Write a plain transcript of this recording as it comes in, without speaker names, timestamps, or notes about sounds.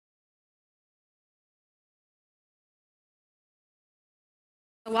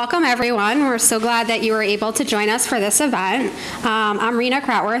Welcome everyone. We're so glad that you were able to join us for this event. I'm Rena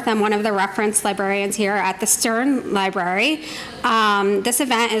Krautworth. I'm one of the reference librarians here at the Stern Library. This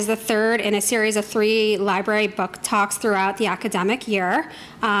event is the third in a series of 3 library book talks throughout the academic year.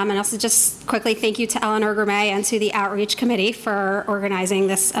 And also just quickly thank you to Eleanor Gourmet and to the Outreach Committee for organizing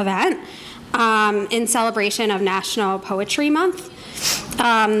this event in celebration of National Poetry Month.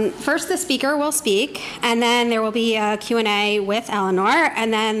 First, the speaker will speak, and then there will be a Q&A with Eleanor,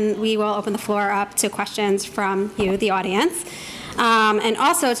 and then we will open the floor up to questions from you, the audience. And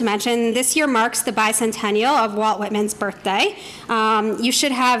also to mention, this year marks the bicentennial of Walt Whitman's birthday. You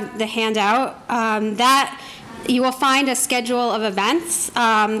should have the handout that you will find a schedule of events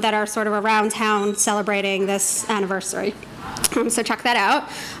that are sort of around town celebrating this anniversary. So check that out.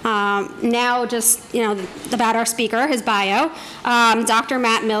 Now just, about our speaker, his bio. Dr.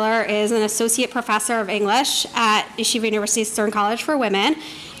 Matt Miller is an associate professor of English at Yeshiva University's Stern College for Women,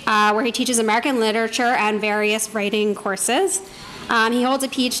 where he teaches American literature and various writing courses. He holds a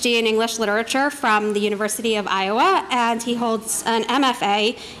PhD in English literature from the University of Iowa, and he holds an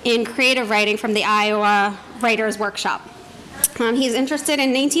MFA in creative writing from the Iowa Writers Workshop. He's interested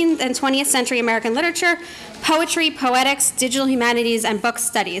in 19th and 20th century American literature, poetry, poetics, digital humanities, and book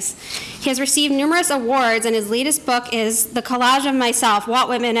studies. He has received numerous awards, and his latest book is The Collage of Myself, Walt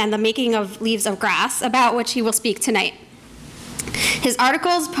Whitman and the Making of Leaves of Grass, about which he will speak tonight. His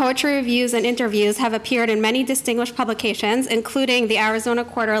articles, poetry reviews, and interviews have appeared in many distinguished publications, including the Arizona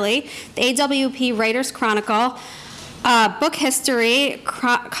Quarterly, the AWP Writers Chronicle, Book History,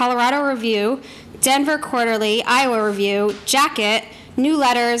 Colorado Review, Denver Quarterly, Iowa Review, Jacket, New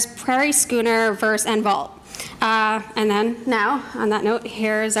Letters, Prairie Schooner, Verse, and Vault. And then now, on that note,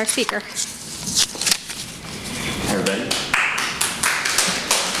 here's our speaker. Hi, everybody.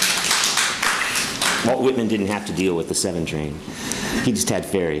 Walt Whitman didn't have to deal with the 7 train. He just had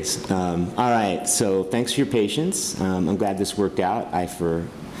ferries. All right, so thanks for your patience. I'm glad this worked out. I, for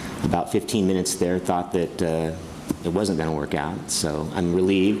about 15 minutes there, thought that it wasn't going to work out, so I'm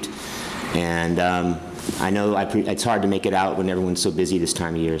relieved. And I know it's hard to make it out when everyone's so busy this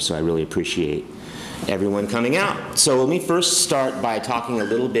time of year, so I really appreciate everyone coming out. So let me first start by talking a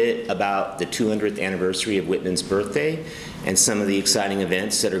little bit about the 200th anniversary of Whitman's birthday and some of the exciting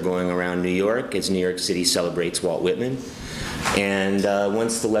events that are going around New York as New York City celebrates Walt Whitman. And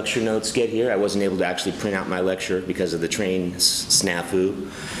once the lecture notes get here, I wasn't able to actually print out my lecture because of the train snafu.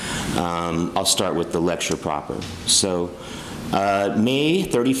 I'll start with the lecture proper. So May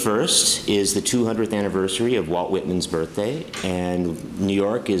 31st is the 200th anniversary of Walt Whitman's birthday, and New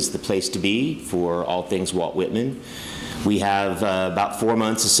York is the place to be for all things Walt Whitman. We have about 4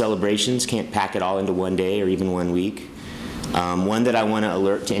 months of celebrations, can't pack it all into one day or even 1 week. One that I want to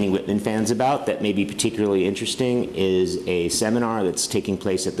alert to any Whitman fans about that may be particularly interesting is a seminar that's taking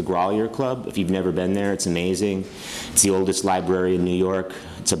place at the Grolier Club. If you've never been there, it's amazing. It's the oldest library in New York.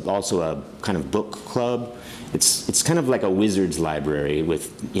 It's also a kind of book club. It's kind of like a wizard's library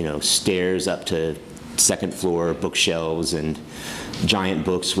with, stairs up to 2nd floor bookshelves and giant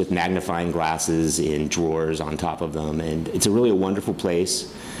books with magnifying glasses in drawers on top of them. And it's really a wonderful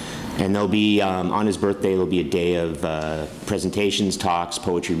place. And there'll be, on his birthday, there'll be a day of presentations, talks,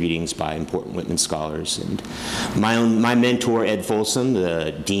 poetry readings by important Whitman scholars. And my mentor, Ed Folsom,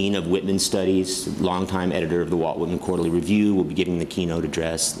 the Dean of Whitman Studies, longtime editor of the Walt Whitman Quarterly Review, will be giving the keynote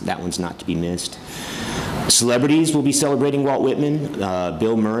address. That one's not to be missed. Celebrities will be celebrating Walt Whitman.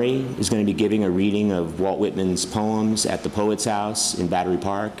 Bill Murray is going to be giving a reading of Walt Whitman's poems at the Poets House in Battery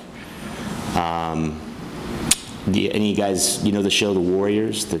Park. Any of you guys, the show The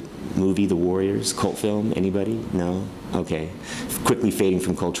Warriors, the movie The Warriors, cult film? Anybody? No? Okay. Quickly fading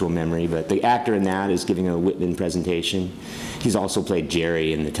from cultural memory, but the actor in that is giving a Whitman presentation. He's also played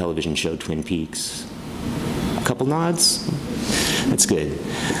Jerry in the television show Twin Peaks. A couple nods? That's good.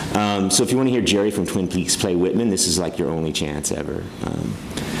 So if you want to hear Jerry from Twin Peaks play Whitman, this is like your only chance ever.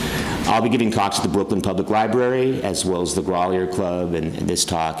 I'll be giving talks at the Brooklyn Public Library, as well as the Grolier Club and this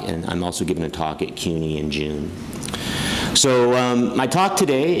talk, and I'm also giving a talk at CUNY in June. So my talk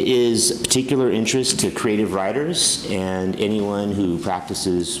today is of particular interest to creative writers and anyone who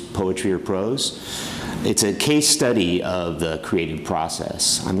practices poetry or prose. It's a case study of the creative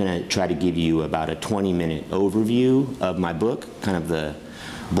process. I'm going to try to give you about a 20-minute overview of my book, kind of the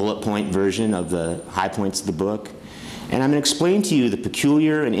bullet point version of the high points of the book. And I'm going to explain to you the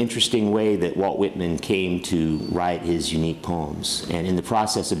peculiar and interesting way that Walt Whitman came to write his unique poems. And in the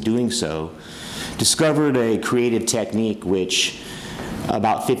process of doing so, discovered a creative technique which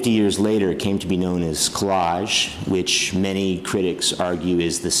about 50 years later came to be known as collage, which many critics argue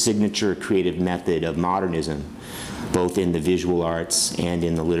is the signature creative method of modernism. both in the visual arts and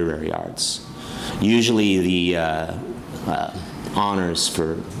in the literary arts. Usually the honors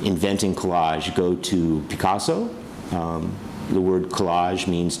for inventing collage go to Picasso. The word collage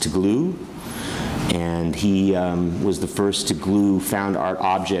means to glue, and he was the first to glue found art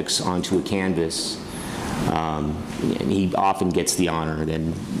objects onto a canvas. And he often gets the honor.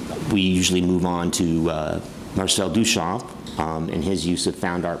 Then we usually move on to Marcel Duchamp and his use of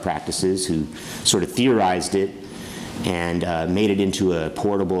found art practices, who sort of theorized it and made it into a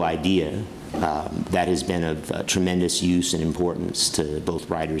portable idea that has been of tremendous use and importance to both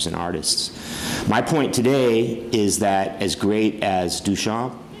writers and artists. My point today is that as great as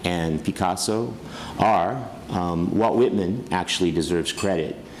Duchamp and Picasso are, Walt Whitman actually deserves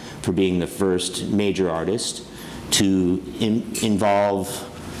credit for being the first major artist to involve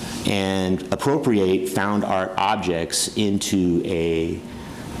and appropriate found art objects into a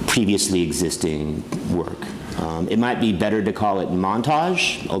previously existing work. It might be better to call it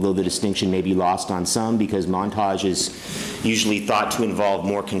montage, although the distinction may be lost on some, because montage is usually thought to involve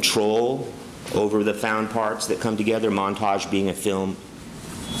more control over the found parts that come together, montage being a film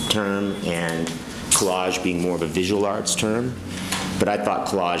term and collage being more of a visual arts term. But I thought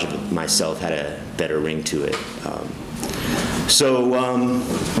collage myself had a better ring to it.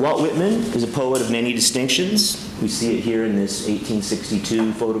 Walt Whitman is a poet of many distinctions. We see it here in this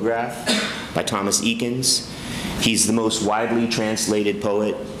 1862 photograph by Thomas Eakins. He's the most widely translated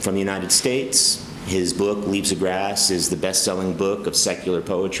poet from the United States. His book, Leaves of Grass, is the best-selling book of secular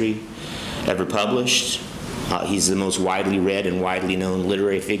poetry ever published. He's the most widely read and widely known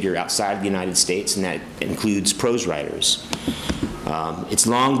literary figure outside of the United States, and that includes prose writers. It's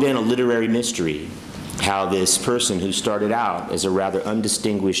long been a literary mystery how this person who started out as a rather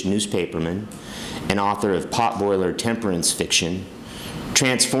undistinguished newspaperman and author of potboiler temperance fiction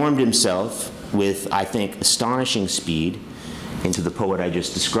transformed himself with, I think, astonishing speed into the poet I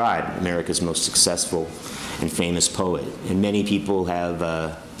just described, America's most successful and famous poet. And many people have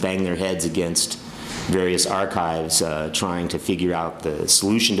banged their heads against various archives trying to figure out the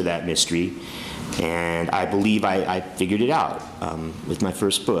solution to that mystery. And I believe I figured it out with my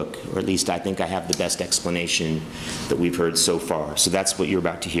first book, or at least I think I have the best explanation that we've heard so far. So that's what you're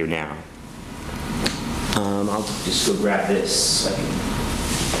about to hear now. I'll just go grab this so I can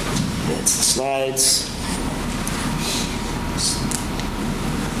advance the slides.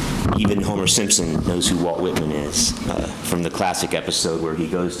 Even Homer Simpson knows who Walt Whitman is from the classic episode where he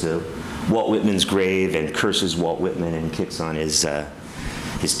goes to Walt Whitman's grave and curses Walt Whitman and kicks on his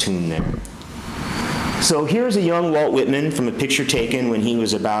tomb there. So here's a young Walt Whitman from a picture taken when he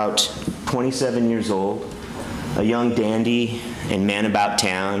was about 27 years old, a young dandy and man about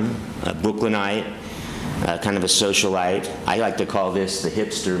town, a Brooklynite, kind of a socialite. I like to call this the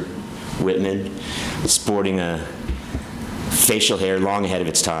hipster Whitman, sporting a facial hair long ahead of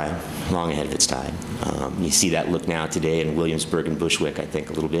its time, long ahead of its time. You see that look now today in Williamsburg and Bushwick, I think,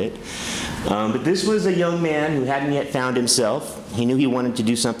 a little bit. But this was a young man who hadn't yet found himself. He knew he wanted to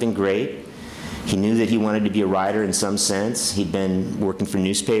do something great. He knew that he wanted to be a writer in some sense. He'd been working for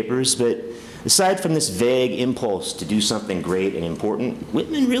newspapers, but aside from this vague impulse to do something great and important,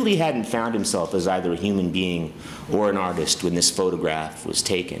 Whitman really hadn't found himself as either a human being or an artist when this photograph was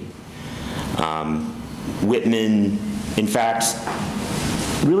taken. Whitman, in fact,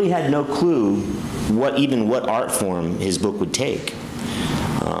 really had no clue what art form his book would take.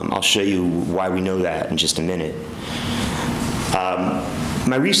 I'll show you why we know that in just a minute.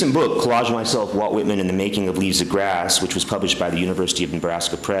 My recent book, Collage Myself, Walt Whitman and the Making of Leaves of Grass, which was published by the University of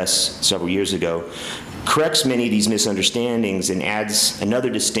Nebraska Press several years ago, corrects many of these misunderstandings and adds another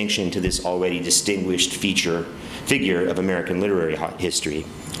distinction to this already distinguished figure of American literary history.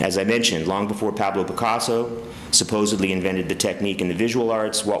 As I mentioned, long before Pablo Picasso supposedly invented the technique in the visual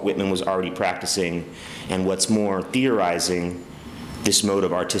arts, Walt Whitman was already practicing, and what's more, theorizing this mode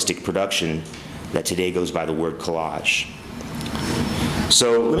of artistic production that today goes by the word collage.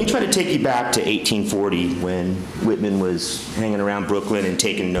 So let me try to take you back to 1840 when Whitman was hanging around Brooklyn and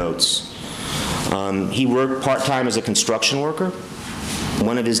taking notes. He worked part-time as a construction worker.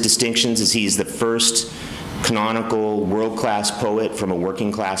 One of his distinctions is he's the first canonical world-class poet from a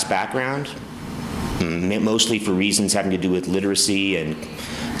working-class background, mostly for reasons having to do with literacy and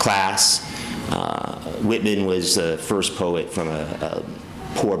class. Whitman was the first poet from a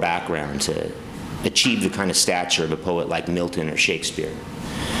poor background to achieve the kind of stature of a poet like Milton or Shakespeare.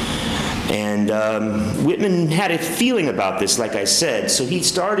 And Whitman had a feeling about this, like I said, so he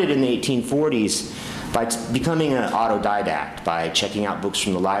started in the 1840s by becoming an autodidact, by checking out books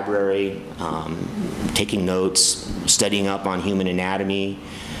from the library, taking notes, studying up on human anatomy,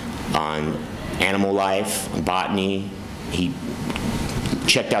 on animal life, botany. He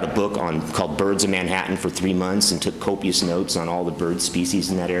checked out a book called Birds of Manhattan for 3 months and took copious notes on all the bird species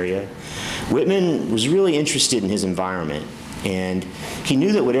in that area. Whitman was really interested in his environment, and he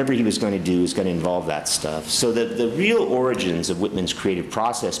knew that whatever he was going to do was going to involve that stuff. So the real origins of Whitman's creative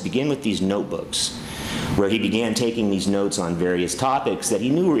process begin with these notebooks, where he began taking these notes on various topics that he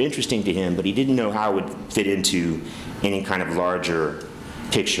knew were interesting to him, but he didn't know how it would fit into any kind of larger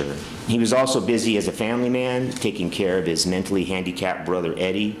picture. He was also busy as a family man, taking care of his mentally handicapped brother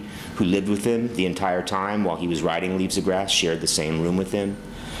Eddie, who lived with him the entire time while he was writing Leaves of Grass, shared the same room with him.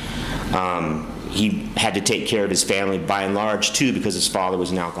 He had to take care of his family by and large too, because his father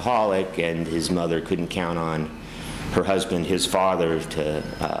was an alcoholic and his mother couldn't count on her husband, his father, to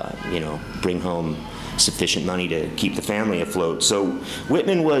bring home sufficient money to keep the family afloat. So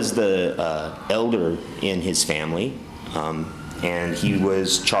Whitman was the elder in his family, and he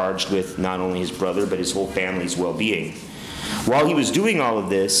was charged with not only his brother but his whole family's well-being. While he was doing all of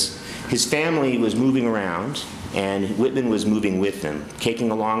this, his family was moving around, and Whitman was moving with them,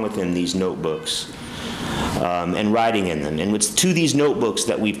 taking along with him these notebooks and writing in them. And it's to these notebooks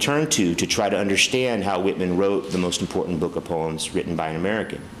that we've turned to try to understand how Whitman wrote the most important book of poems written by an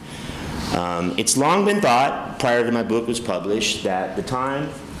American. It's long been thought, prior to my book was published, that the time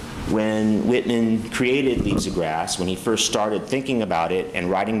when Whitman created Leaves of Grass, when he first started thinking about it and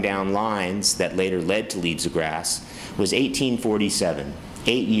writing down lines that later led to Leaves of Grass, was 1847,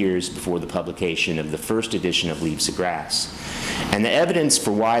 8 years before the publication of the first edition of Leaves of Grass. And the evidence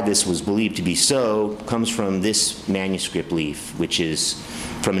for why this was believed to be so comes from this manuscript leaf, which is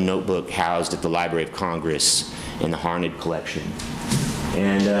from a notebook housed at the Library of Congress in the Harned collection.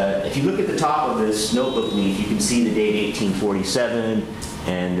 And if you look at the top of this notebook leaf, you can see the date 1847,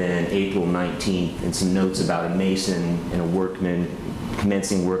 and then April 19th, and some notes about a mason and a workman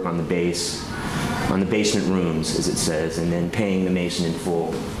commencing work on the basement rooms, as it says, and then paying the mason in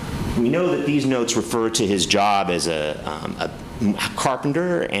full. We know that these notes refer to his job as a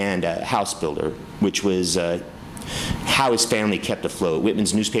carpenter and a house builder, which was how his family kept afloat.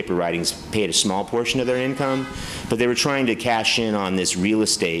 Whitman's newspaper writings paid a small portion of their income, but they were trying to cash in on this real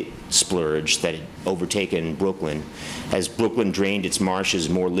estate splurge that had overtaken Brooklyn. As Brooklyn drained its marshes,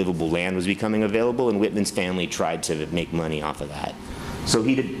 more livable land was becoming available, and Whitman's family tried to make money off of that. So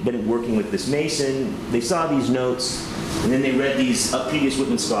he'd been working with this mason. They saw these notes, and then they read these, previous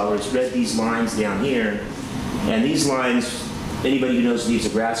Whitman scholars read these lines down here, and these lines, anybody who knows Leaves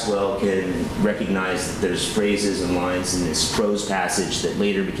of Grass well can recognize that there's phrases and lines in this prose passage that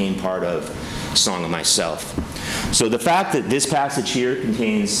later became part of Song of Myself. So the fact that this passage here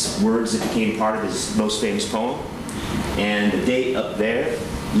contains words that became part of his most famous poem, and the date up there,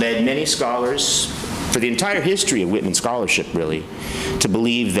 led many scholars, for the entire history of Whitman scholarship really, to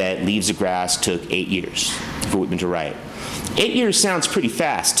believe that Leaves of Grass took 8 years for Whitman to write. 8 years sounds pretty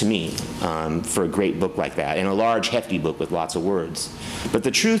fast to me for a great book like that, and a large, hefty book with lots of words. But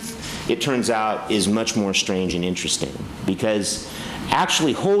the truth, it turns out, is much more strange and interesting, because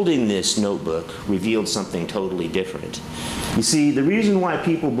actually holding this notebook revealed something totally different. You see, the reason why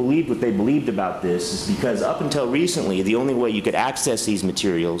people believed what they believed about this is because up until recently, the only way you could access these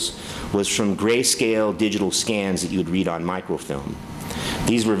materials was from grayscale digital scans that you would read on microfilm.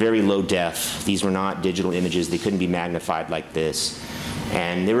 These were very low def. These were not digital images. They couldn't be magnified like this.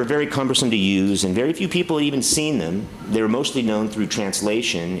 And they were very cumbersome to use, and very few people had even seen them. They were mostly known through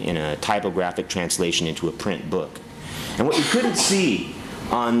translation, in a typographic translation into a print book. And what you couldn't see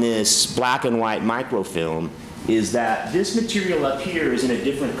on this black and white microfilm is that this material up here is in a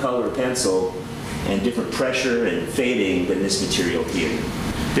different color pencil and different pressure and fading than this material here.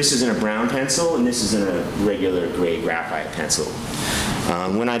 This is in a brown pencil, and this is in a regular gray graphite pencil.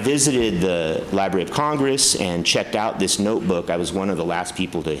 When I visited the Library of Congress and checked out this notebook, I was one of the last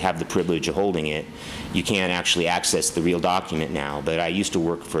people to have the privilege of holding it. You can't actually access the real document now, but I used to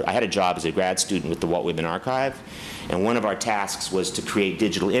work I had a job as a grad student with the Walt Whitman Archive, and one of our tasks was to create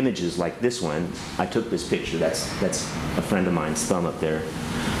digital images like this one. I took this picture. That's a friend of mine's thumb up there.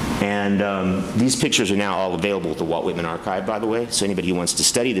 And these pictures are now all available at the Walt Whitman Archive, by the way, so anybody who wants to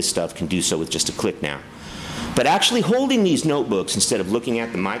study this stuff can do so with just a click now. But actually holding these notebooks instead of looking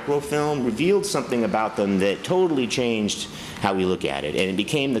at the microfilm revealed something about them that totally changed how we look at it. And it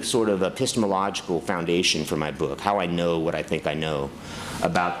became the sort of epistemological foundation for my book, how I know what I think I know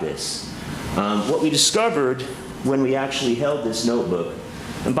about this. What we discovered when we actually held this notebook,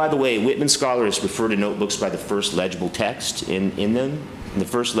 and by the way, Whitman scholars refer to notebooks by the first legible text in them. And the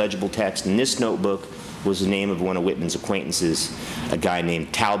first legible text in this notebook was the name of one of Whitman's acquaintances, a guy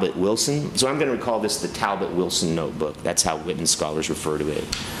named Talbot Wilson. So I'm going to call this the Talbot Wilson notebook. That's how Whitman scholars refer to it.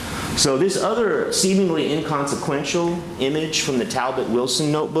 So this other seemingly inconsequential image from the Talbot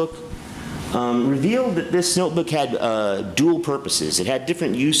Wilson notebook revealed that this notebook had dual purposes. It had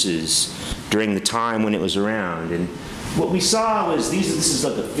different uses during the time when it was around. And what we saw was this is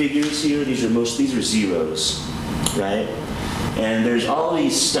like the figures here. These are zeros, right? And there's all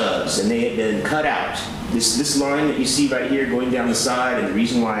these stubs, and they had been cut out. This line that you see right here going down the side, and the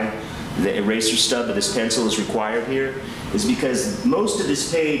reason why the eraser stub of this pencil is required here is because most of this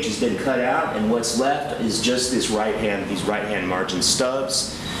page has been cut out, and what's left is just these right-hand margin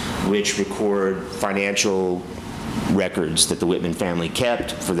stubs, which record financial records that the Whitman family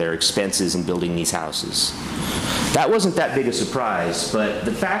kept for their expenses in building these houses. That wasn't that big a surprise, but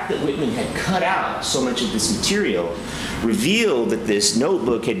the fact that Whitman had cut out so much of this material revealed that this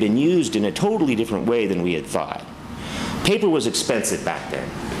notebook had been used in a totally different way than we had thought. Paper was expensive back then,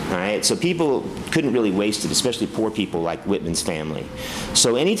 right? So people couldn't really waste it, especially poor people like Whitman's family.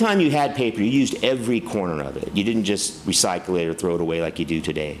 So anytime you had paper, you used every corner of it. You didn't just recycle it or throw it away like you do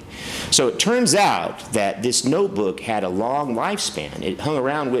today. So it turns out that this notebook had a long lifespan. It hung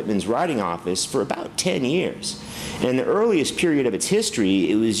around Whitman's writing office for about 10 years. And in the earliest period of its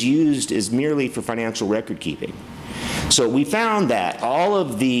history, it was used as merely for financial record keeping. So we found that all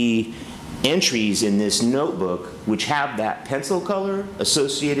of the entries in this notebook, which have that pencil color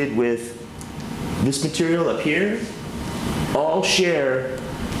associated with this material up here, all share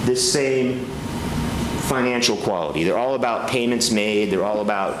this same financial quality. They're all about payments made, they're all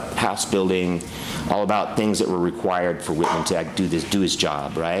about house building, all about things that were required for Whitman to do his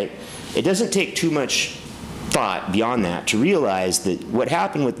job, right? It doesn't take too much thought beyond that to realize that what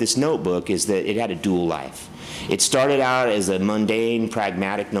happened with this notebook is that it had a dual life. It started out as a mundane,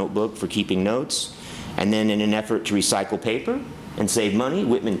 pragmatic notebook for keeping notes, and then in an effort to recycle paper and save money,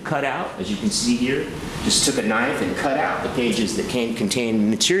 Whitman cut out, as you can see here, just took a knife and cut out the pages that contained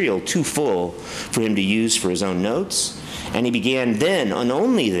material too full for him to use for his own notes, and he began then, and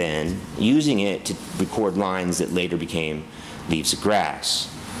only then, using it to record lines that later became Leaves of Grass.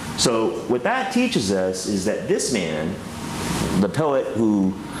 So what that teaches us is that this man, the poet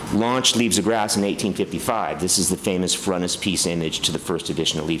who launched Leaves of Grass in 1855. This is the famous frontispiece image to the first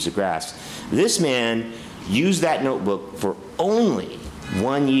edition of Leaves of Grass. This man used that notebook for only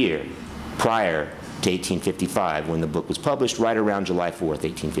 1 year prior to 1855 when the book was published, right around July 4th,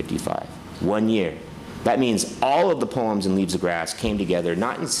 1855. 1 year. That means all of the poems in Leaves of Grass came together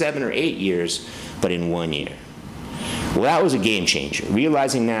not in 7 or 8 years, but in 1 year. Well, that was a game changer.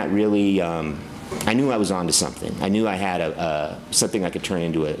 Realizing that really, I knew I was onto something. I knew I had something I could turn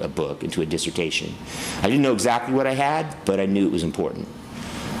into a book, into a dissertation. I didn't know exactly what I had, but I knew it was important.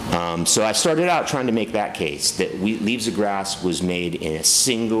 So I started out trying to make that case, that Leaves of Grass was made in a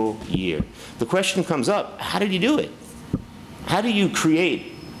single year. The question comes up, how did you do it? How do you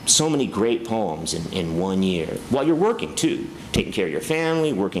create so many great poems in 1 year? While you're working, too, taking care of your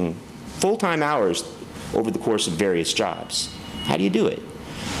family, working full-time hours over the course of various jobs. How do you do it?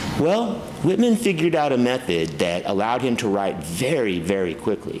 Well, Whitman figured out a method that allowed him to write very, very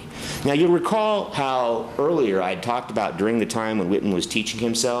quickly. Now, you'll recall how earlier I had talked about during the time when Whitman was teaching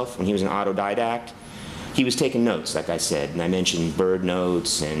himself, when he was an autodidact, he was taking notes, like I said, and I mentioned bird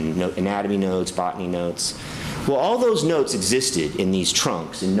notes and anatomy notes, botany notes. Well, all those notes existed in these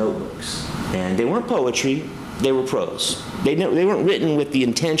trunks and notebooks, and they weren't poetry, they were prose. They weren't written with the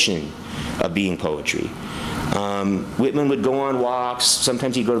intention of being poetry. Whitman would go on walks.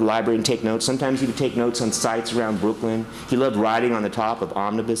 Sometimes he'd go to the library and take notes. Sometimes he would take notes on sites around Brooklyn. He loved riding on the top of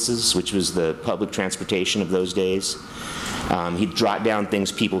omnibuses, which was the public transportation of those days. He'd jot down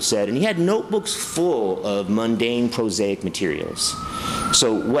things people said, and he had notebooks full of mundane, prosaic materials.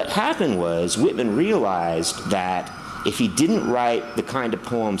 So what happened was Whitman realized that if he didn't write the kind of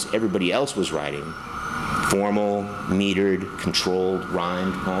poems everybody else was writing, formal, metered, controlled,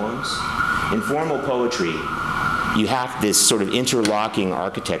 rhymed poems, in formal poetry, you have this sort of interlocking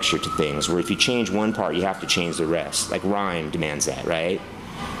architecture to things where if you change one part, you have to change the rest. Like rhyme demands that, right?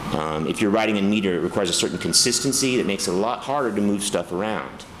 If you're writing in meter, it requires a certain consistency that makes it a lot harder to move stuff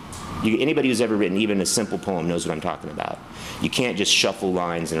around. Anybody who's ever written even a simple poem knows what I'm talking about. You can't just shuffle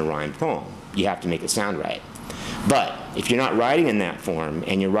lines in a rhymed poem. You have to make it sound right. But if you're not writing in that form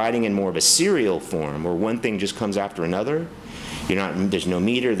and you're writing in more of a serial form where one thing just comes after another, there's no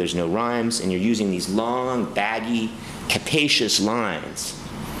meter, there's no rhymes, and you're using these long, baggy, capacious lines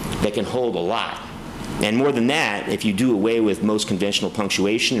that can hold a lot. And more than that, if you do away with most conventional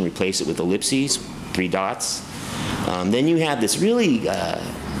punctuation and replace it with ellipses, 3 dots, then you have this really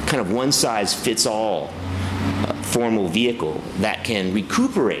kind of one-size-fits-all formal vehicle that can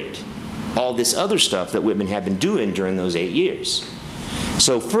recuperate all this other stuff that Whitman had been doing during those 8 years.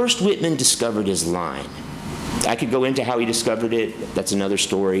 So first Whitman discovered his line. I could go into how he discovered it. That's another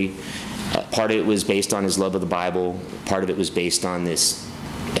story. Part of it was based on his love of the Bible. Part of it was based on this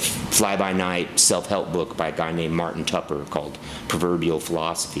fly-by-night self-help book by a guy named Martin Tupper called Proverbial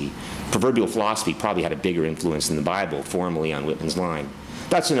Philosophy. Proverbial Philosophy probably had a bigger influence than the Bible formally on Whitman's line.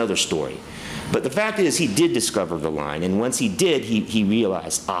 That's another story. But the fact is, he did discover the line, and once he did, he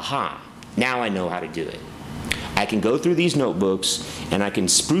realized, aha, now I know how to do it. I can go through these notebooks, and I can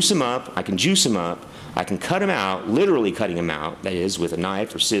spruce them up, I can juice them up, I can cut them out, literally cutting them out, that is, with a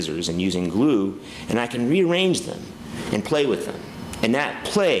knife or scissors and using glue, and I can rearrange them and play with them. And that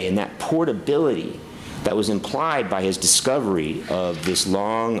play and that portability that was implied by his discovery of this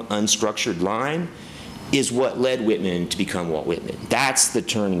long, unstructured line is what led Whitman to become Walt Whitman. That's the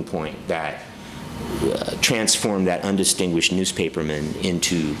turning point that transformed that undistinguished newspaperman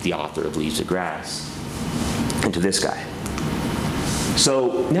into the author of Leaves of Grass, into this guy.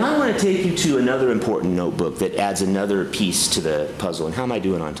 So now I want to take you to another important notebook that adds another piece to the puzzle. And how am I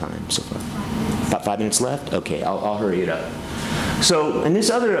doing on time so far? About 5 minutes left? Okay, I'll hurry it up. So in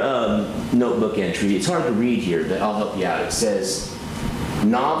this other notebook entry, it's hard to read here, but I'll help you out. It says,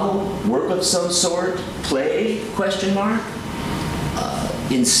 novel, work of some sort, play, question mark.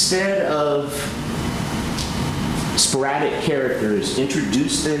 Instead of sporadic characters,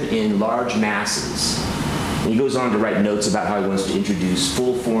 introduce them in large masses. And he goes on to write notes about how he wants to introduce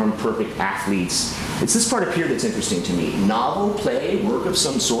full-form, perfect athletes. It's this part up here that's interesting to me. Novel, play, work of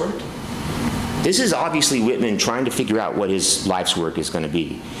some sort. This is obviously Whitman trying to figure out what his life's work is going to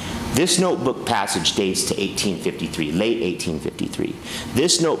be. This notebook passage dates to 1853, late 1853.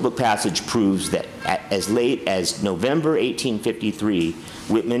 This notebook passage proves that as late as November 1853,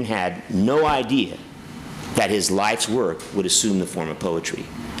 Whitman had no idea that his life's work would assume the form of poetry.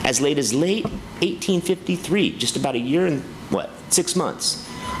 As late 1853, just about a year and, 6 months,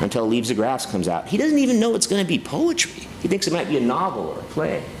 until Leaves of Grass comes out. He doesn't even know it's going to be poetry. He thinks it might be a novel or a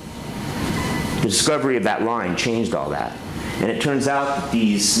play. The discovery of that line changed all that. And it turns out that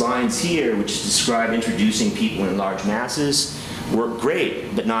these lines here, which describe introducing people in large masses, work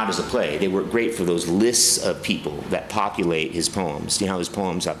great, but not as a play. They work great for those lists of people that populate his poems. You know how his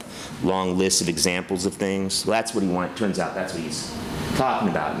poems have long lists of examples of things? Well, that's what he wants. Turns out that's what he's talking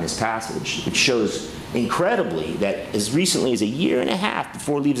about in this passage. It shows incredibly that as recently as a year and a half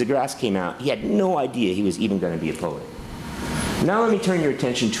before Leaves of Grass came out, he had no idea he was even going to be a poet. Now let me turn your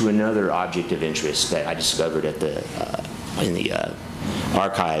attention to another object of interest that I discovered at in the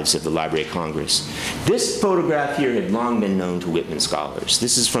archives of the Library of Congress. This photograph here had long been known to Whitman scholars.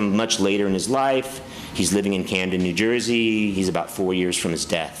 This is from much later in his life. He's living in Camden, New Jersey. He's about 4 years from his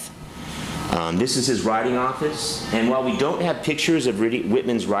death. This is his writing office, and while we don't have pictures of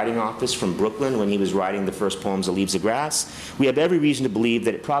Whitman's writing office from Brooklyn when he was writing the first poems of Leaves of Grass, we have every reason to believe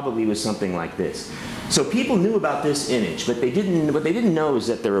that it probably was something like this. So people knew about this image, but what they didn't know is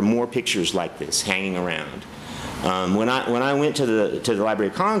that there are more pictures like this hanging around. When I went to the Library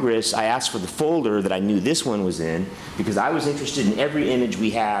of Congress, I asked for the folder that I knew this one was in because I was interested in every image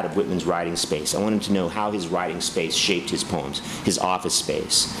we had of Whitman's writing space. I wanted to know how his writing space shaped his poems, his office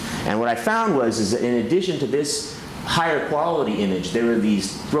space. And what I found is that in addition to this higher quality image, there were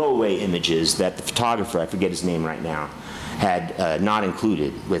these throwaway images that the photographer, I forget his name right now, had not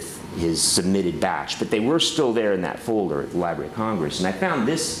included with his submitted batch. But they were still there in that folder at the Library of Congress. And I found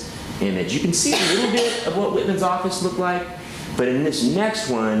this image. You can see a little bit of what Whitman's office looked like, but in this next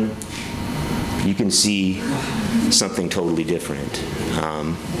one, you can see something totally different.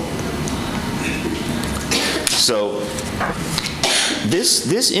 So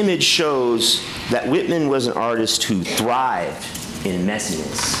this image shows that Whitman was an artist who thrived in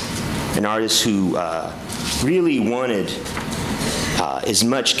messiness, an artist who really wanted as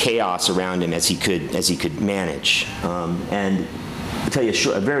much chaos around him as he could manage. And I'll tell you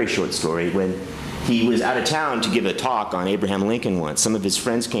a very short story. When he was out of town to give a talk on Abraham Lincoln once, some of his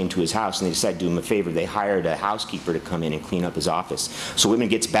friends came to his house and they decided to do him a favor. They hired a housekeeper to come in and clean up his office. So Whitman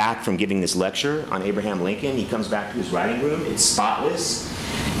gets back from giving this lecture on Abraham Lincoln. He comes back to his writing room. It's spotless.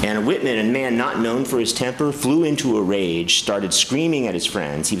 And Whitman, a man not known for his temper, flew into a rage, started screaming at his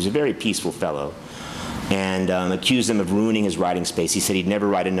friends. He was a very peaceful fellow. And accused them of ruining his writing space. He said he'd never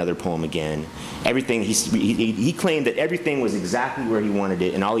write another poem again. Everything, he claimed that everything was exactly where he wanted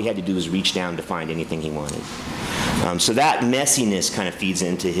it, and all he had to do was reach down to find anything he wanted. So that messiness kind of feeds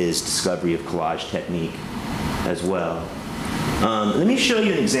into his discovery of collage technique as well. Let me show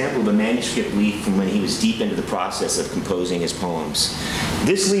you an example of a manuscript leaf from when he was deep into the process of composing his poems.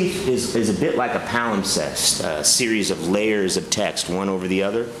 This leaf is a bit like a palimpsest, a series of layers of text, one over the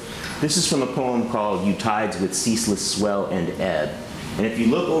other. This is from a poem called You Tides with Ceaseless Swell and Ebb. And if you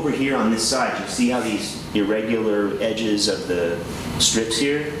look over here on this side, you see how these irregular edges of the strips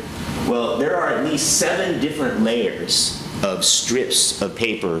here? Well, there are at least 7 different layers of strips of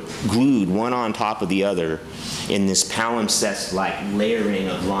paper glued one on top of the other in this palimpsest-like layering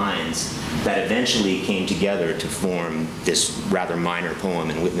of lines that eventually came together to form this rather minor poem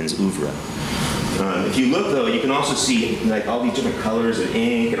in Whitman's oeuvre. If you look, though, you can also see like all these different colors of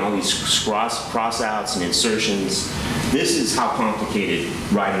ink and all these cross-outs and insertions. This is how complicated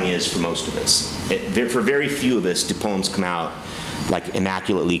writing is for most of us. For very few of us do poems come out like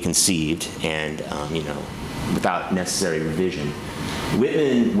immaculately conceived and you know, without necessary revision.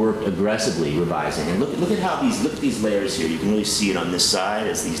 Whitman worked aggressively revising, and look at how look at these layers here. You can really see it on this side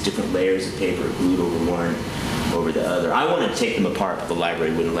as these different layers of paper glued over one over the other. I wanted to take them apart, but the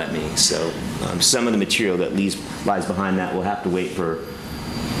library wouldn't let me. So some of the material that lies behind that will have to wait for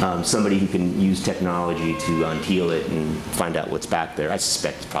somebody who can use technology to unpeel it and find out what's back there. I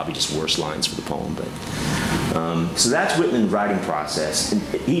suspect it's probably just worse lines for the poem, but. So that's Whitman's writing process. And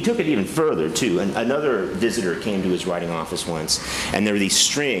he took it even further, too. And another visitor came to his writing office once, and there were these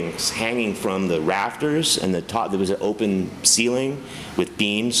strings hanging from the rafters, and the top, there was an open ceiling with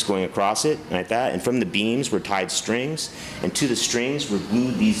beams going across it, like that. And from the beams were tied strings, and to the strings were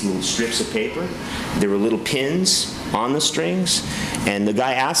glued these little strips of paper. There were little pins on the strings, and the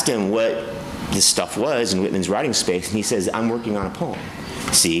guy asked him what this stuff was in Whitman's writing space, and he says, "I'm working on a poem."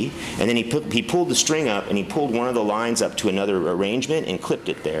 See? And then he pulled the string up, and he pulled one of the lines up to another arrangement and clipped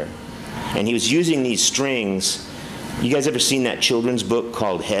it there. And he was using these strings. You guys ever seen that children's book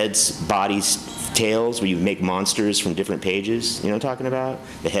called Heads, Bodies, Tails, where you make monsters from different pages? You know what I'm talking about?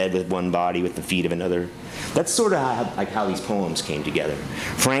 The head with one body with the feet of another. That's sort of like how these poems came together.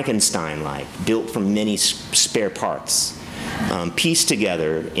 Frankenstein-like, built from many spare parts, pieced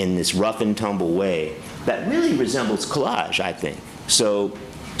together in this rough and tumble way that really resembles collage, I think. So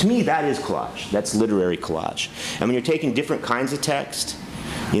to me, that is collage. That's literary collage. And when you're taking different kinds of text,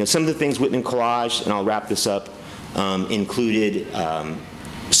 you know, some of the things Whitman collaged, and I'll wrap this up, included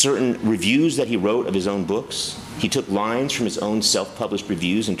certain reviews that he wrote of his own books. He took lines from his own self-published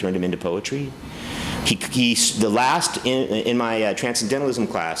reviews and turned them into poetry. In my Transcendentalism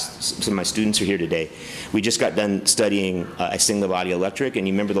class, some of my students are here today, we just got done studying I Sing the Body Electric, and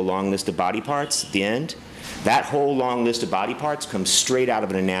you remember the long list of body parts at the end? That whole long list of body parts comes straight out of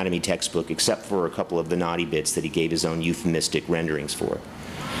an anatomy textbook, except for a couple of the naughty bits that he gave his own euphemistic renderings for.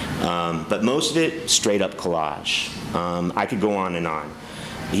 But most of it, straight up collage. I could go on and on.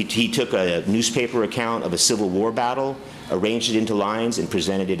 He took a newspaper account of a Civil War battle, arranged it into lines, and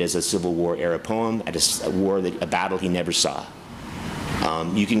presented it as a Civil War era poem at a battle he never saw.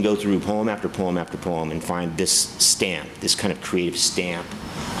 You can go through poem after poem after poem and find this stamp, this kind of creative stamp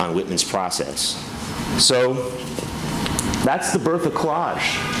on Whitman's process. So that's the birth of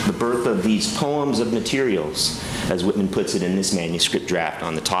collage, the birth of these poems of materials, as Whitman puts it in this manuscript draft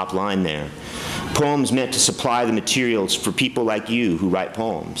on the top line there. Poems meant to supply the materials for people like you who write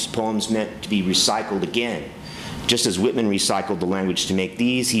poems. Poems meant to be recycled again. Just as Whitman recycled the language to make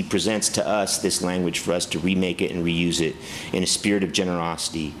these, he presents to us this language for us to remake it and reuse it in a spirit of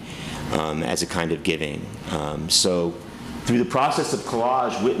generosity as a kind of giving. So through the process of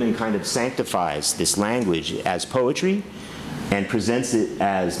collage, Whitman kind of sanctifies this language as poetry and presents it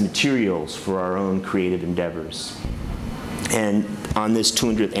as materials for our own creative endeavors. And on this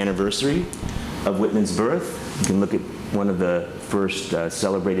 200th anniversary of Whitman's birth, you can look at one of the first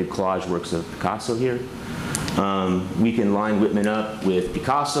celebrated collage works of Picasso here. We can line Whitman up with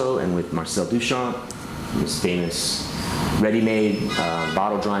Picasso and with Marcel Duchamp, his famous ready-made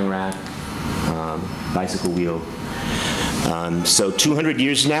bottle drying rack, bicycle wheel. So 200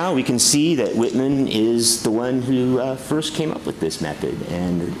 years now, we can see that Whitman is the one who first came up with this method.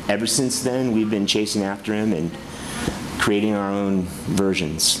 And ever since then, we've been chasing after him and creating our own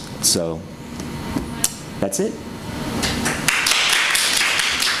versions. So that's it.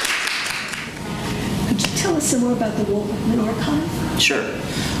 Could you tell us some more about the Walt Whitman Archive? Sure.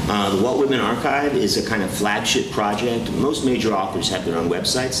 The Walt Whitman Archive is a kind of flagship project. Most major authors have their own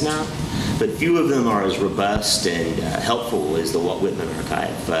websites now, but few of them are as robust and helpful as the Walt Whitman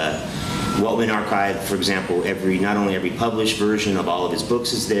Archive. Walt Whitman Archive, for example, not only every published version of all of his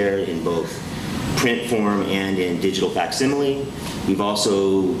books is there in both print form and in digital facsimile. We've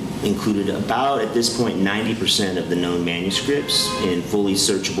also included about, at this point, 90% of the known manuscripts in fully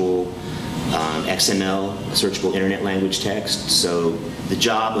searchable XML, searchable internet language text. So the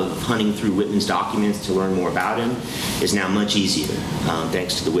job of hunting through Whitman's documents to learn more about him is now much easier,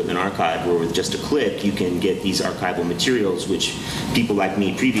 thanks to the Whitman Archive, where with just a click you can get these archival materials, which people like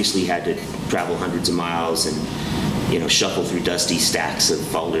me previously had to travel hundreds of miles and shuffle through dusty stacks of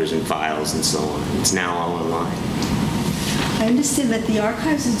folders and files and so on. It's now all online. I understand that the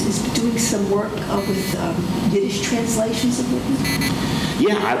Archives is doing some work with Yiddish translations of Whitman.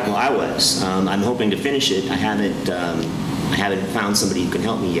 Yeah, I was. I'm hoping to finish it. I haven't found somebody who can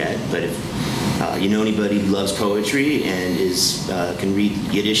help me yet, but if you know anybody who loves poetry and can read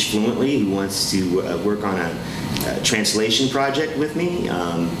Yiddish fluently, who wants to work on a translation project with me,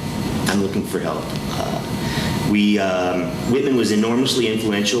 I'm looking for help. Whitman was enormously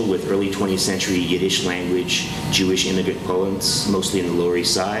influential with early 20th century Yiddish language Jewish immigrant poets, mostly in the Lower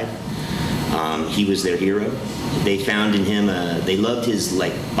East Side. He was their hero. They found in him, they loved his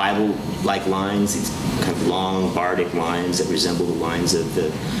Bible-like lines, these kind of long bardic lines that resemble the lines of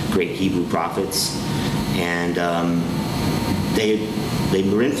the great Hebrew prophets. And they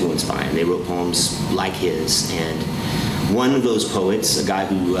were influenced by him. They wrote poems like his. And one of those poets, a guy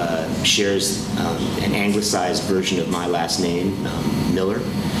who shares an anglicized version of my last name, Miller,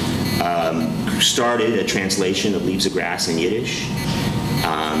 started a translation of Leaves of Grass in Yiddish.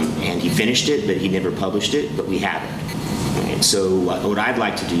 And he finished it, but he never published it, but we have it. And so what I'd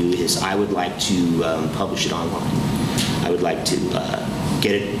like to do is I would like to publish it online. I would like to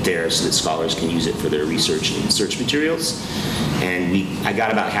get it there so that scholars can use it for their research and search materials. And I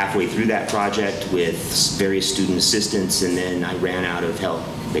got about halfway through that project with various student assistants, and then I ran out of help,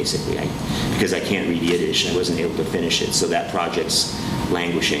 basically, because I can't read Yiddish. I wasn't able to finish it, so that project's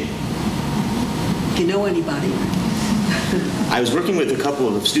languishing. If you know anybody. I was working with a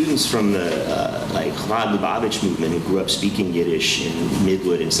couple of students from the Chabad Lubavitch movement who grew up speaking Yiddish in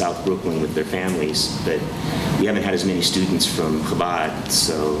Midwood and South Brooklyn with their families, but we haven't had as many students from Chabad,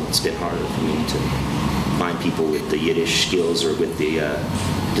 so it's been harder for me to find people with the Yiddish skills or with the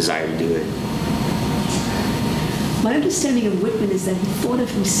desire to do it. My understanding of Whitman is that he thought of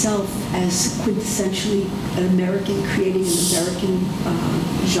himself as quintessentially an American, creating an American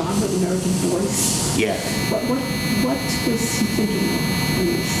genre, an American voice. Yeah. What was he thinking of when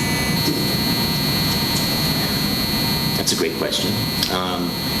he was doing that? That's a great question.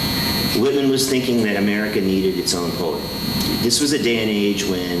 Whitman was thinking that America needed its own poet. This was a day and age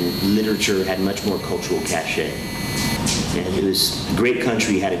when literature had much more cultural cachet. And it was a great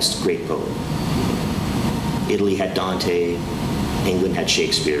country had its great poet. Italy had Dante, England had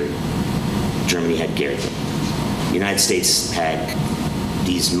Shakespeare, Germany had Goethe. The United States had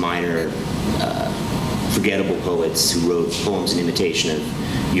these minor, forgettable poets who wrote poems in imitation of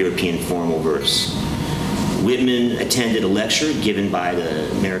European formal verse. Whitman attended a lecture given by the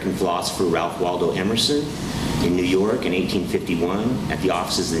American philosopher Ralph Waldo Emerson in New York in 1851 at the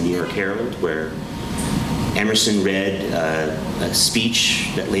offices of the New York Herald, where Emerson read a speech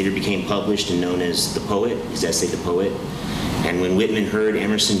that later became published and known as The Poet, his essay, The Poet. And when Whitman heard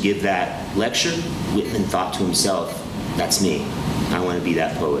Emerson give that lecture, Whitman thought to himself, that's me. I want to be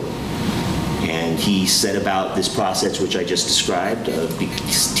that poet. And he set about this process, which I just described, of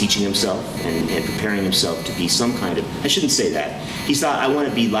teaching himself and preparing himself to be some kind of, I shouldn't say that. He thought, I want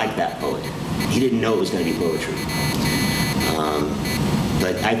to be like that poet. He didn't know it was going to be poetry.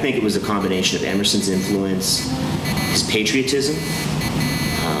 But I think it was a combination of Emerson's influence, his patriotism.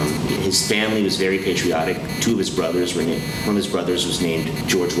 His family was very patriotic. Two of his brothers were named, one of his brothers was named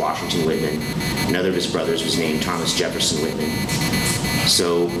George Washington Whitman. Another of his brothers was named Thomas Jefferson Whitman.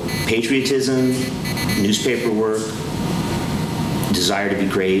 So patriotism, newspaper work, desire to be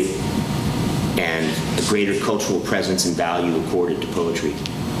great, and a greater cultural presence and value accorded to poetry.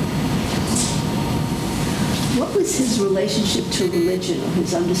 What was his relationship to religion, or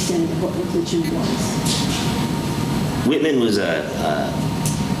his understanding of what religion was? Whitman was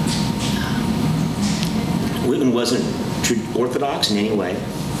Whitman wasn't orthodox in any way.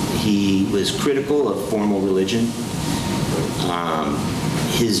 He was critical of formal religion.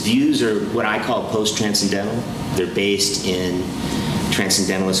 His views are what I call post-transcendental. They're based in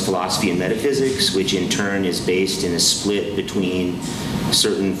transcendentalist philosophy and metaphysics, which in turn is based in a split between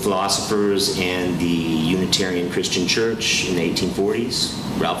certain philosophers and the Unitarian Christian Church in the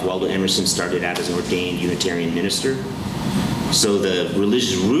 1840s. Ralph Waldo Emerson started out as an ordained Unitarian minister. So the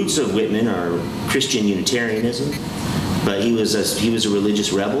religious roots of Whitman are Christian Unitarianism, but he was a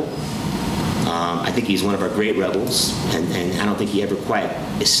religious rebel. I think he's one of our great rebels, and I don't think he ever quite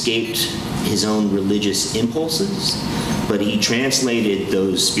escaped his own religious impulses, but he translated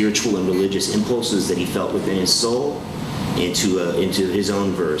those spiritual and religious impulses that he felt within his soul into his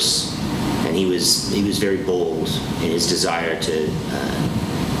own verse. And he was very bold in his desire to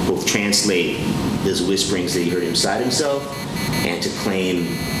both translate those whisperings that he heard inside himself and to claim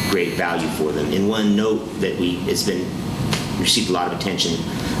great value for them. In one note that received a lot of attention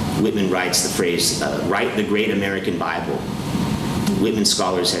Whitman writes the phrase, write the great American Bible. Whitman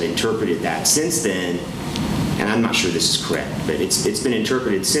scholars have interpreted that since then, and I'm not sure this is correct, but it's been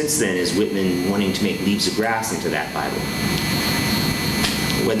interpreted since then as Whitman wanting to make Leaves of Grass into that Bible.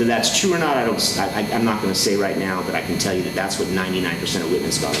 Whether that's true or not, I'm not going to say right now, but I can tell you that that's what 99% of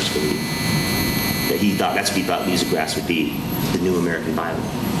Whitman scholars believe. That's what he thought Leaves of Grass would be, the new American Bible.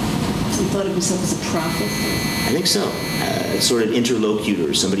 So he thought of himself as a prophet? I think so. Sort of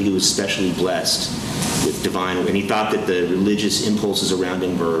interlocutor, somebody who was specially blessed with divine, and he thought that the religious impulses around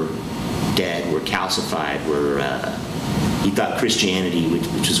him were dead, were calcified, he thought Christianity,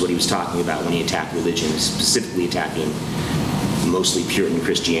 which is what he was talking about when he attacked religion, specifically attacking mostly Puritan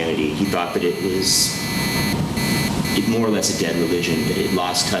Christianity, he thought that it was more or less a dead religion, that it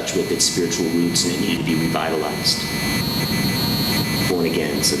lost touch with its spiritual roots and it needed to be revitalized. Born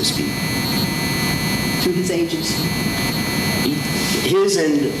again, so to speak. Through his agency. His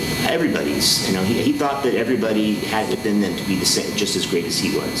and everybody's. He thought that everybody had within them to be the same, just as great as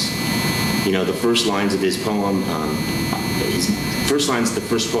he was. The first lines of his poem, the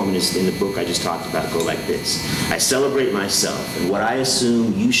first poem in the book I just talked about go like this. I celebrate myself, and what I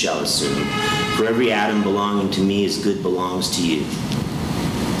assume you shall assume, for every atom belonging to me as good belongs to you.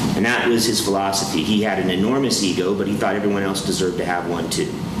 And that was his philosophy. He had an enormous ego, but he thought everyone else deserved to have one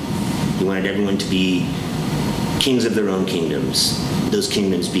too. He wanted everyone to be kings of their own kingdoms, those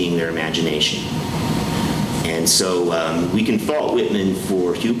kingdoms being their imagination. And so we can fault Whitman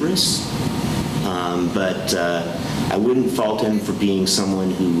for hubris, but I wouldn't fault him for being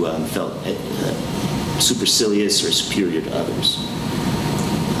someone who felt supercilious or superior to others.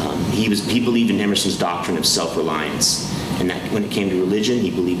 He believed in Emerson's doctrine of self-reliance, and that when it came to religion, he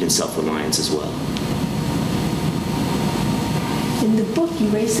believed in self-reliance as well. In the book, you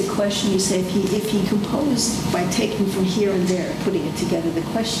raise the question, you say if he composed by taking from here and there, putting it together, the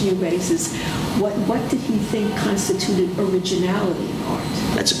question you raise is, what did he think constituted originality in art?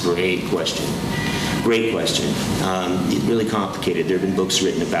 That's a great question. Great question. It's really complicated. There have been books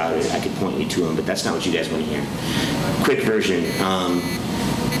written about it. I could point you to them, but that's not what you guys want to hear. Quick version.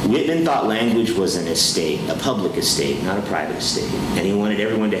 Whitman thought language was an estate, a public estate, not a private estate. And he wanted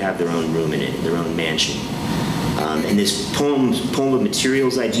everyone to have their own room in it, their own mansion. And this poem of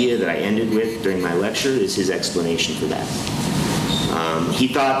materials idea that I ended with during my lecture is his explanation for that. He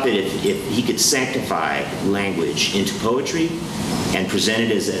thought that if he could sanctify language into poetry and present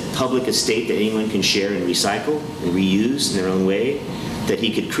it as a public estate that anyone can share and recycle and reuse in their own way, that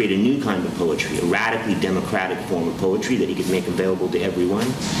he could create a new kind of poetry, a radically democratic form of poetry that he could make available to everyone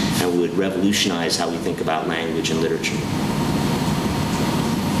and would revolutionize how we think about language and literature.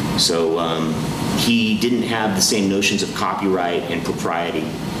 So he didn't have the same notions of copyright and propriety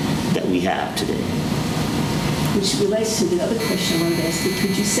that we have today. Which relates to the other question I wanted to ask you.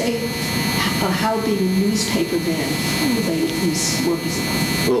 Could you say how being a newspaper man related to his work is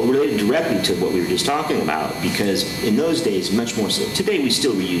about? Well, related directly to what we were just talking about, because in those days, much more so. Today, we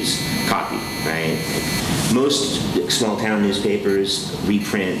still reuse copy, right? Most small-town newspapers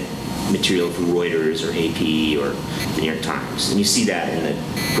reprint material from Reuters or AP or the New York Times. And you see that in the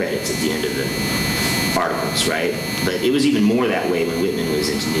credits at the end of the articles, right? But it was even more that way when Whitman was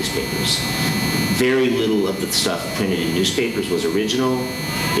into newspapers. Very little of the stuff printed in newspapers was original.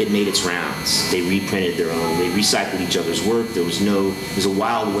 It made its rounds. They reprinted their own. They recycled each other's work. It was a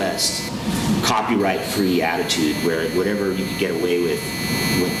Wild West, copyright-free attitude where whatever you could get away with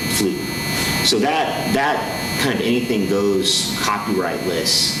flew. So that kind of anything goes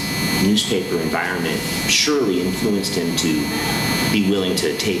copyrightless newspaper environment surely influenced him to be willing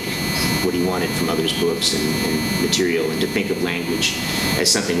to take what he wanted from others' books and material, and to think of language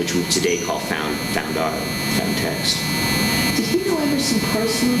as something which we today call found art, found text. Did he know Emerson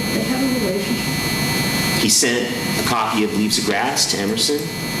personally? Did they have a relationship? He sent a copy of Leaves of Grass to Emerson.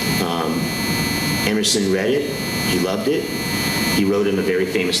 Emerson read it. He loved it. He wrote him a very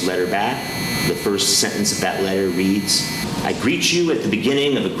famous letter back. The first sentence of that letter reads, I greet you at the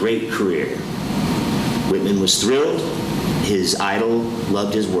beginning of a great career. Whitman was thrilled. His idol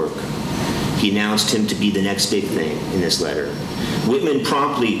loved his work. He announced him to be the next big thing in this letter. Whitman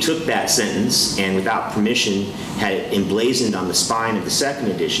promptly took that sentence and, without permission, had it emblazoned on the spine of the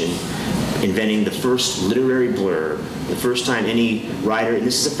second edition, inventing the first literary blurb. The first time any writer, and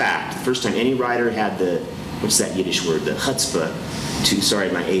this is a fact, the first time any writer had the, what's that Yiddish word, the chutzpah,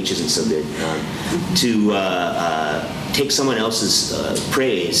 sorry my H isn't so good, to take someone else's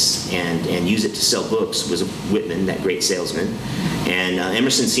praise and use it to sell books was Whitman, that great salesman. And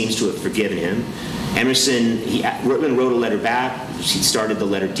Emerson seems to have forgiven him. Whitman wrote a letter back. He started the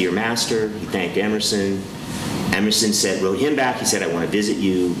letter, Dear Master. He thanked Emerson. Emerson wrote him back. He said, I want to visit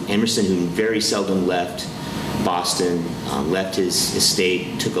you. Emerson, who very seldom left Boston, left his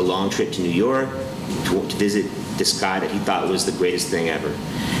estate, took a long trip to New York to visit this guy that he thought was the greatest thing ever.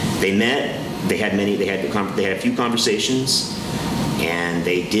 They met. They had a few conversations, and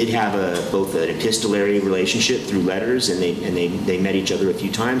they did have both an epistolary relationship through letters, and they met each other a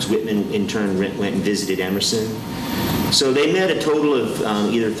few times. Whitman, in turn, went and visited Emerson. So they met a total of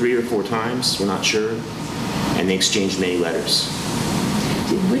either 3 or 4 times, we're not sure, and they exchanged many letters.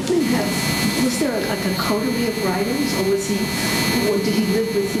 Did Whitman was there like a coterie of writers, or did he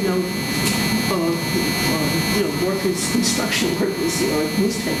live with, workers, construction workers, or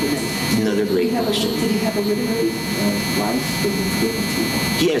newspapermen? Another great question. Did he have a literary life?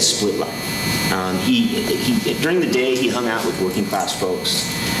 He had a split life. During the day, he hung out with working class folks,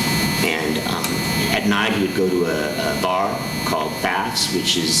 and at night he would go to a bar called Bath's,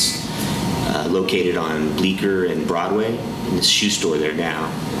 which is located on Bleecker and Broadway, in this shoe store there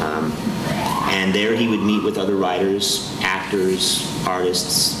now. And there he would meet with other writers, actors,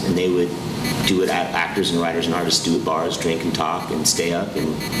 artists, and they would do what actors and writers and artists do at bars, drink and talk and stay up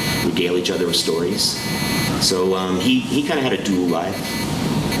and regale each other with stories. So he kind of had a dual life.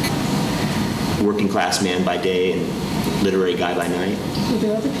 Working class man by day and literary guy by night. Were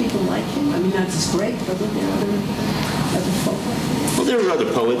there other people like him? I mean, that's great, but were there other folk? Well, there were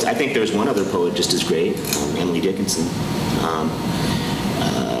other poets. I think there was one other poet just as great, Emily Dickinson.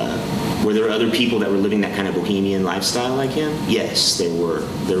 Were there other people that were living that kind of bohemian lifestyle like him? Yes, there were.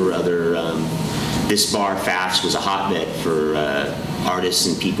 There were other. This bar, Faf's, was a hotbed for artists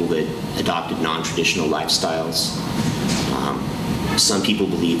and people that adopted non-traditional lifestyles. Some people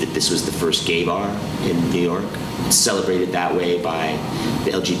believe that this was the first gay bar in New York. It's celebrated that way by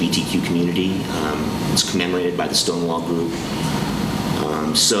the LGBTQ community. It's commemorated by the Stonewall Group.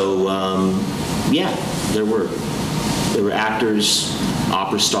 Yeah, there were actors,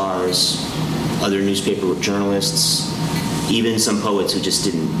 opera stars, other newspaper journalists, even some poets who just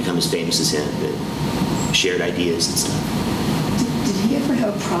didn't become as famous as him, that shared ideas and stuff. Did he ever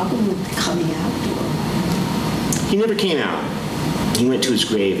have a problem with coming out? Or? He never came out. He went to his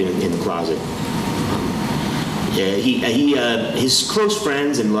grave in the closet. His close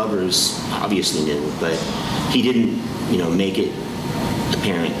friends and lovers obviously knew, but he didn't, make it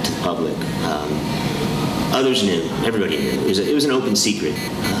apparent to the public. Others knew. Everybody knew. It was an open secret.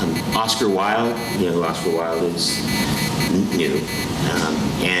 Oscar Wilde, who Oscar Wilde is, knew.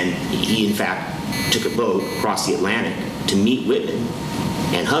 And he, in fact, took a boat across the Atlantic to meet Whitman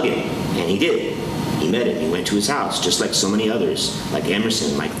and hug him. And he did. He met him. He went to his house, just like so many others, like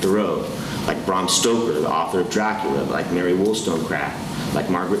Emerson, like Thoreau, like Bram Stoker, the author of Dracula, like Mary Wollstonecraft, like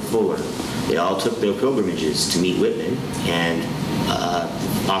Margaret Fuller. They all took their pilgrimages to meet Whitman, and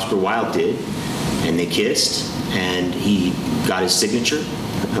Oscar Wilde did. And they kissed, and he got his signature,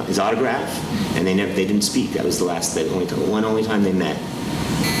 his autograph, and they didn't speak. That was the only time they met.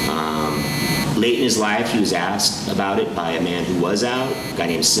 Late in his life, he was asked about it by a man who was out, a guy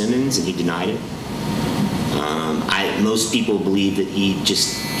named Simmons, and he denied it. Most people believe that he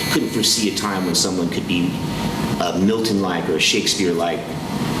couldn't foresee a time when someone could be a Milton-like or a Shakespeare-like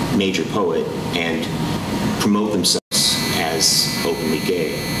major poet and promote themselves as openly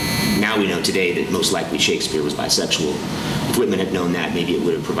gay. Now we know today that most likely Shakespeare was bisexual. If Whitman had known that, maybe it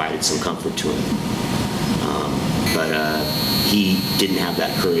would have provided some comfort to him. But he didn't have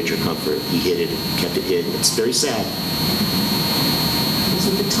that courage or comfort. He hid it, kept it hidden. It's very sad. Those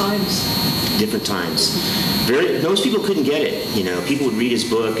are the times. Different times. Most people couldn't get it. People would read his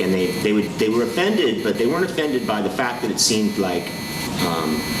book and they were offended, but they weren't offended by the fact that it seemed like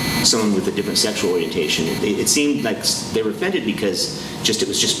someone with a different sexual orientation. It seemed like they were offended because it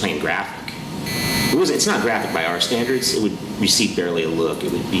was just plain graphic. It's not graphic by our standards. It would receive barely a look.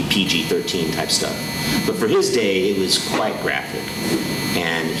 It would be PG-13 type stuff. But for his day, it was quite graphic.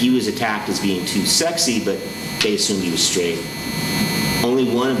 And he was attacked as being too sexy, but they assumed he was straight.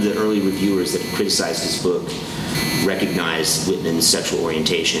 Only one of the early reviewers that criticized his book recognized Whitman's sexual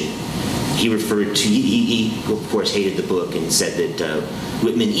orientation. He of course hated the book and said that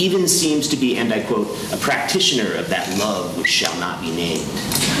Whitman even seems to be, and I quote, a practitioner of that love which shall not be named.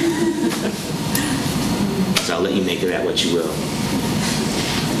 So I'll let you make of that what you will.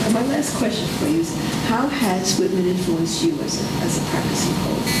 My last question for you is, how has Whitman influenced you as a practicing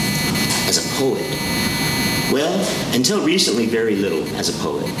poet? As a poet? Well, until recently, very little as a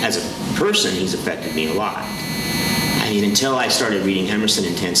poet. As a person, he's affected me a lot. Until I started reading Emerson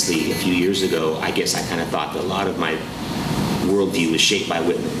intensely a few years ago, I guess I kind of thought that a lot of my worldview was shaped by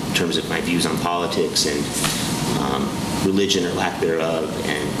Whitman in terms of my views on politics and religion or lack thereof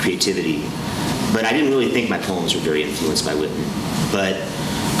and creativity. But I didn't really think my poems were very influenced by Whitman. But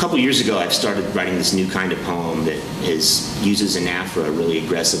a couple years ago, I've started writing this new kind of poem that uses anaphora really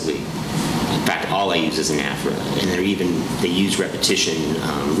aggressively. In fact, all I use is anaphora, and they use repetition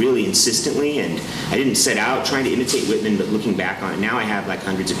really insistently. And I didn't set out trying to imitate Whitman, but looking back on it now, I have like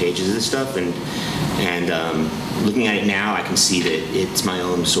hundreds of pages of this stuff, and looking at it now, I can see that it's my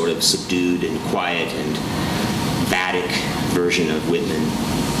own sort of subdued and quiet and Vedic version of Whitman,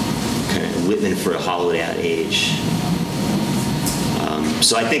 kind of Whitman for a hollowed-out age.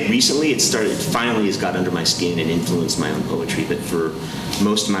 So I think recently it finally has got under my skin and influenced my own poetry, but for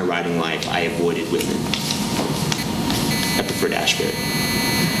most of my writing life, I avoided Whitman. I preferred Ashbery,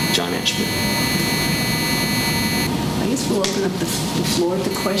 John Ashbery. I guess we'll open up the floor to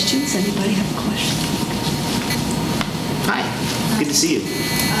questions. Anybody have a question? Hi, good to see you.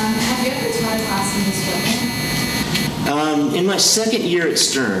 Have you ever taught a class in this Whitman? In my second year at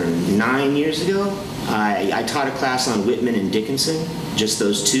Stern, 9 years ago, I taught a class on Whitman and Dickinson, just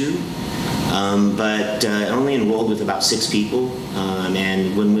those two, but only enrolled with about 6 people.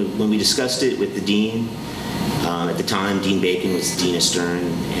 And when we discussed it with the dean, at the time, Dean Bacon was Dean of Stern,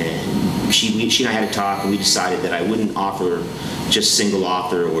 and she and I had a talk, and we decided that I wouldn't offer just single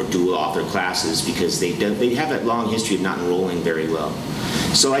author or dual author classes because they have that long history of not enrolling very well.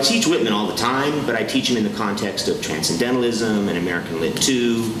 So I teach Whitman all the time, but I teach him in the context of Transcendentalism and American Lit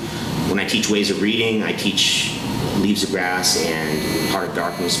 2. When I teach Ways of Reading, I teach Leaves of Grass and Heart of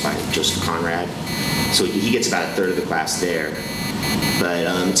Darkness by Joseph Conrad. So he gets about a third of the class there. But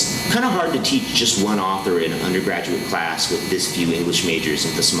it's kind of hard to teach just one author in an undergraduate class with this few English majors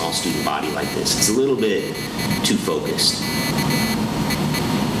with a small student body like this. It's a little bit too focused.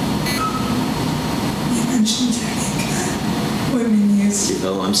 You mentioned technique that Whitman used.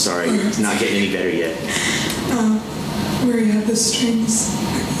 Oh, I'm sorry. It's not getting any better yet. Where he had the strings.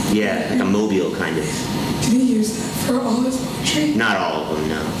 Yeah, like a mobile kind of. Did he use that for all his poetry? Not all of them,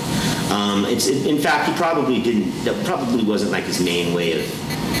 no. In fact, he probably didn't. That probably wasn't like his main way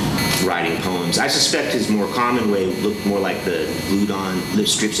of writing poems. I suspect his more common way looked more like the glued-on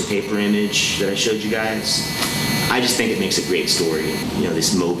strips of paper image that I showed you guys. I just think it makes a great story,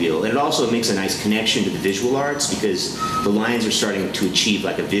 this mobile. And it also makes a nice connection to the visual arts because the lines are starting to achieve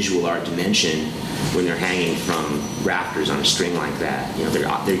like a visual art dimension when they're hanging from rafters on a string like that.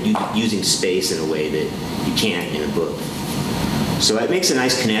 They're using space in a way that you can't in a book. So it makes a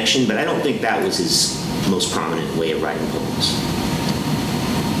nice connection, but I don't think that was his most prominent way of writing poems.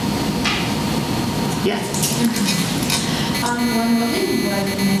 Yeah? When Whitman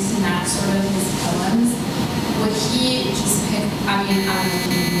would mix and match sort of his poems, would he just pick, I don't know if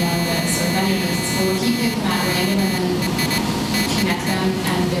you know this or if any of this, but would he pick them at random and then connect them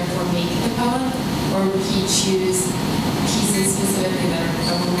and therefore make the poem? Or would he choose pieces specifically that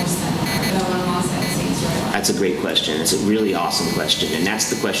are more similar, alongside the same story? That's a great question. It's a really awesome question. And that's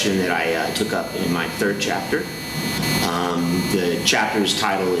the question that I took up in my 3rd chapter. The chapter's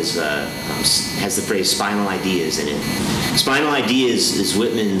title has the phrase spinal ideas in it. Spinal ideas is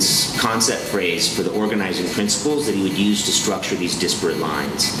Whitman's concept phrase for the organizing principles that he would use to structure these disparate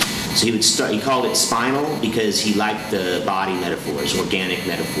lines. So he called it spinal because he liked the body metaphors, organic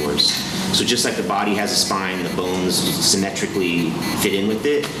metaphors. So just like the body has a spine, the bones symmetrically fit in with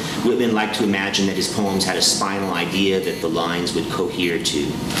it, Whitman liked to imagine that his poems had a spinal idea that the lines would cohere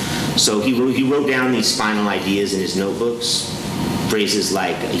to. So he wrote down these spinal ideas in his notebooks. Phrases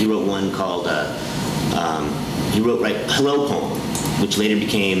like, he wrote one called, Hello Poem, which later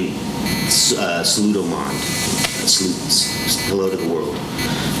became Saludomond, Hello to the World.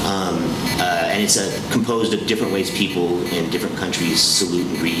 And it's composed of different ways people in different countries salute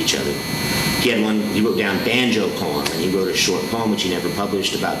and greet each other. He wrote down Banjo Poem, and he wrote a short poem which he never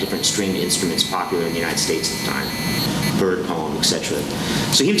published about different stringed instruments popular in the United States at the time. Bird Poem, etc.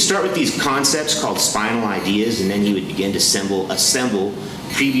 So he would start with these concepts called spinal ideas, and then he would begin to assemble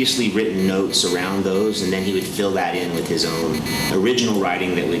previously written notes around those, and then he would fill that in with his own original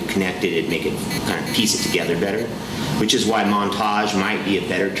writing that would connect it and make it kind of piece it together better, which is why montage might be a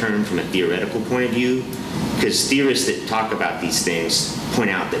better term from a theoretical point of view, because theorists that talk about these things point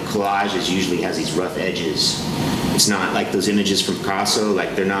out that collage usually has these rough edges. It's not like those images from Picasso,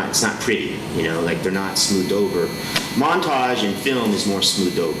 it's not pretty, like they're not smoothed over. Montage in film is more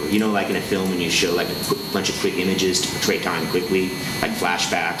smoothed over. Like in a film when you show like a bunch of quick images to portray time quickly, like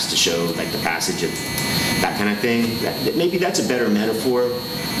flashbacks to show like the passage of that kind of thing. Maybe that's a better metaphor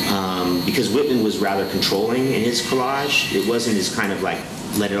because Whitman was rather controlling in his collage. It wasn't as kind of like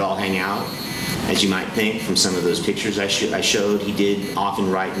let it all hang out, as you might think from some of those pictures I showed. He did often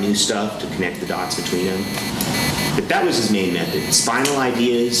write new stuff to connect the dots between them. But that was his main method. Spinal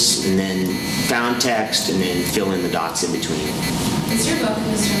ideas, and then found text, and then fill in the dots in between. Is your book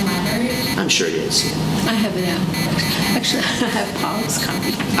in the Stern Library? I'm sure it is. Yeah. I have it out. Actually, I have Paul's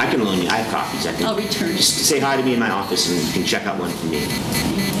copy. I can loan you. I have copies. I can. I'll return it. Just say hi to me in my office, and you can check out one for me.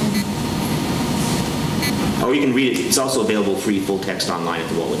 Or you can read it. It's also available free full text online at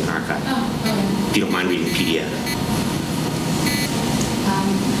the Walt Whitman Archive. Oh, okay. If you don't mind reading the PDF.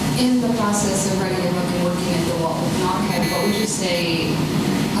 In the process of writing a book and working at the Walt Whitman Archive, what would you say,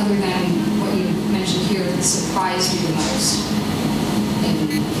 other than what you mentioned here, that surprised you the most in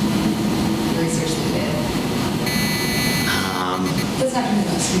the research that you did? What's happened to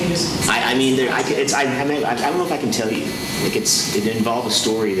us? Can you just? I mean, I don't know if I can tell you. Like it involved a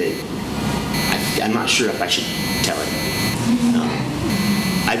story that I'm not sure if I should tell it.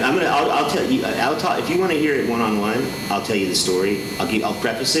 I'll tell you. If you want to hear it one-on-one, I'll tell you the story. I'll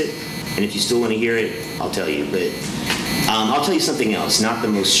preface it, and if you still want to hear it, I'll tell you. But I'll tell you something else. Not the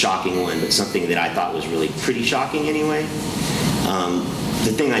most shocking one, but something that I thought was really pretty shocking anyway.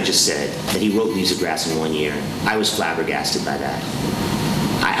 The thing I just said, that he wrote Leaves of Grass in 1 year. I was flabbergasted by that.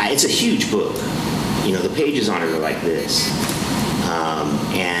 It's a huge book. You know, the pages on it are like this.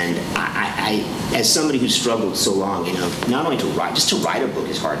 And I, as somebody who struggled so long, you know, not only just to write a book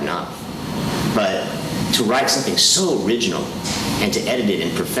is hard enough, but to write something so original and to edit it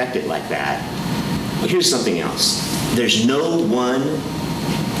and perfect it like that. Well, here's something else. There's no one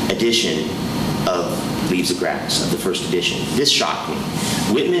edition of Leaves of Grass, of the first edition. This shocked me.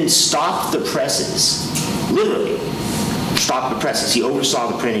 Whitman stopped the presses, literally stopped the presses. He oversaw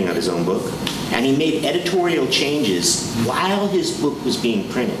the printing of his own book, and he made editorial changes while his book was being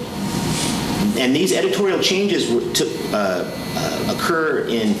printed. And these editorial changes occur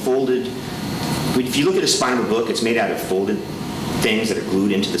in folded. If you look at a spine of a book, it's made out of folded things that are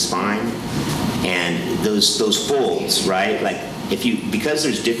glued into the spine, and those folds, right? Like because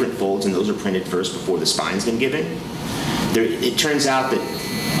there's different folds, and those are printed first before the spine's been given. It turns out that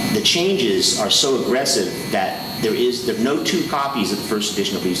the changes are so aggressive that there are no two copies of the first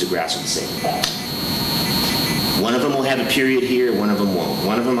edition of Leaves of Grass are the same. One of them will have a period here, one of them won't.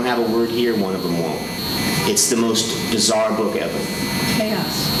 One of them will have a word here, one of them won't. It's the most bizarre book ever.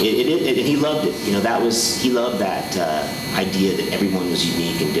 Chaos. He loved it. You know, he loved that idea that everyone was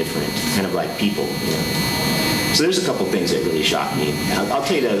unique and different, kind of like people. You know? So there's a couple things that really shocked me. I'll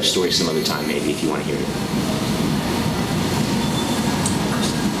tell you the other story some other time, maybe, if you want to hear it.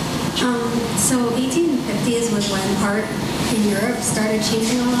 So 1850s was when art in Europe started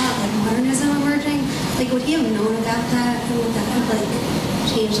changing a lot, like modernism emerging. Like, would he have known about that, and would that have like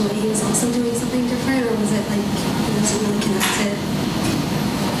changed the way he was also doing something different, or was it like he wasn't really connected?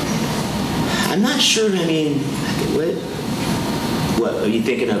 I'm not sure. I mean, what are you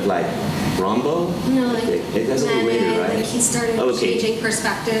thinking of, like Rombo? No, like that's a little later, right? Like he started changing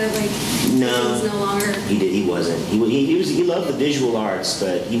perspective. Like no, he was no longer. He wasn't. He loved the visual arts,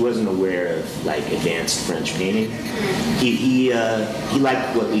 but he wasn't aware of like advanced French painting. He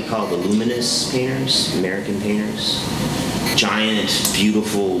liked what we call the luminous painters, American painters. Giant,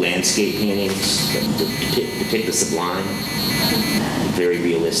 beautiful landscape paintings that depict the sublime. Very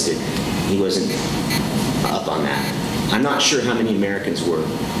realistic. He wasn't up on that. I'm not sure how many Americans were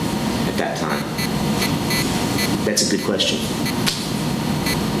at that time. That's a good question.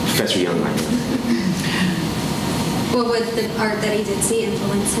 Professor Young might know. Well, would the art that he did see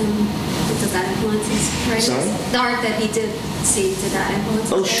influence him? Does that influence his writings? Sorry? The art that he did see, did that influence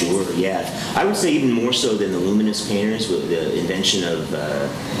his writings? Sure, yeah. I would say even more so than the luminous painters, with the invention of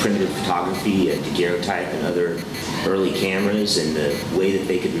primitive photography, daguerreotype, and other early cameras, and the way that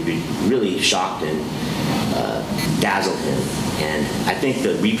they could be really shocked and dazzle him. And I think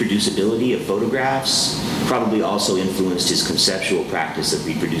the reproducibility of photographs probably also influenced his conceptual practice of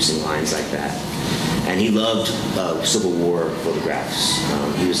reproducing lines like that. And he loved Civil War photographs.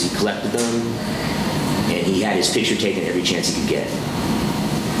 He collected them, and he had his picture taken every chance he could get.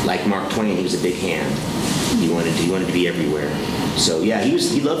 Like Mark Twain, he was a big hand. He wanted to be everywhere. So yeah,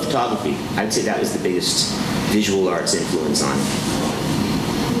 he loved photography. I'd say that was the biggest visual arts influence on him.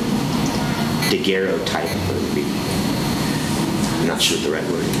 Daguerreotype, I'm not sure what the right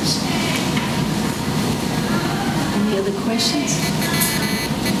word is. Any other questions?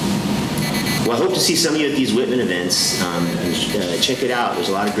 Well, I hope to see some of you at these Whitman events. Check it out. There's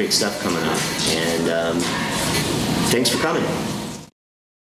a lot of great stuff coming up. And thanks for coming.